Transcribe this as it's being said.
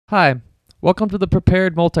Hi, welcome to the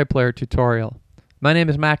Prepared Multiplayer tutorial. My name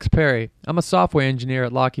is Max Perry. I'm a software engineer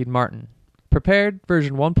at Lockheed Martin. Prepared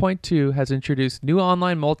version 1.2 has introduced new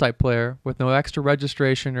online multiplayer with no extra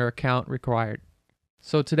registration or account required.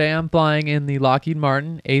 So today I'm flying in the Lockheed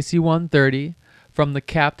Martin AC-130 from the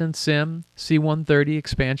Captain Sim C-130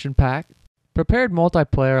 expansion pack. Prepared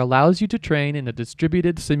multiplayer allows you to train in a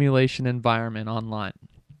distributed simulation environment online.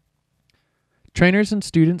 Trainers and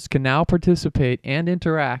students can now participate and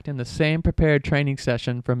interact in the same prepared training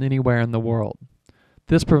session from anywhere in the world.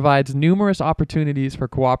 This provides numerous opportunities for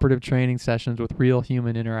cooperative training sessions with real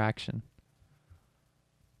human interaction.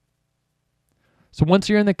 So once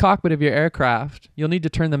you're in the cockpit of your aircraft, you'll need to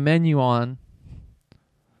turn the menu on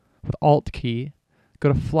with Alt key,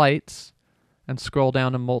 go to Flights, and scroll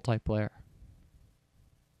down to Multiplayer.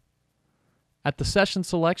 At the session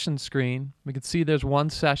selection screen, we can see there's one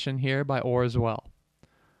session here by Or as well.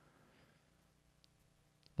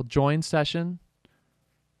 We'll join session.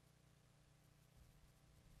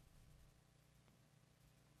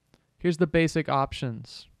 Here's the basic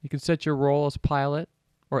options. You can set your role as pilot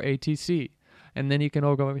or ATC, and then you can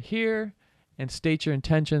go over here and state your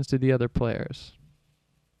intentions to the other players.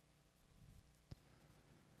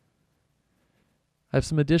 I have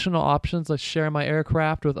some additional options like share my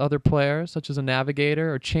aircraft with other players, such as a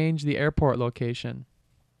navigator, or change the airport location.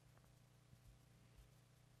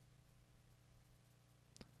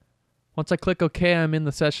 Once I click OK, I'm in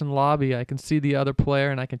the session lobby. I can see the other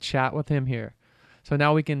player and I can chat with him here. So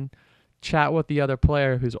now we can chat with the other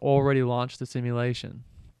player who's already launched the simulation.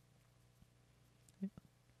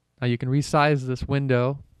 Now you can resize this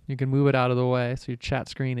window. You can move it out of the way so your chat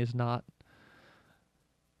screen is not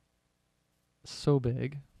so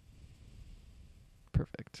big.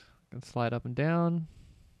 Perfect. I can slide up and down.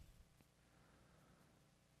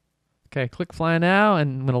 Okay, click Fly Now,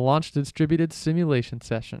 and I'm going to launch the distributed simulation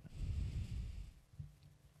session.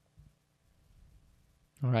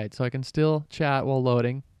 Alright, so I can still chat while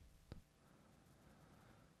loading.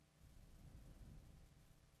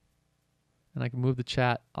 And I can move the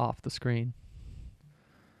chat off the screen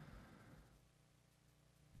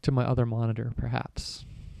to my other monitor, perhaps.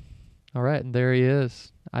 All right, and there he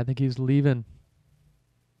is. I think he's leaving.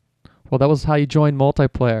 Well, that was how you join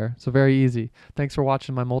multiplayer. So very easy. Thanks for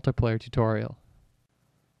watching my multiplayer tutorial.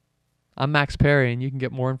 I'm Max Perry, and you can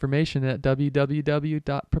get more information at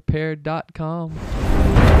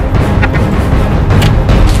www.prepar3d.com.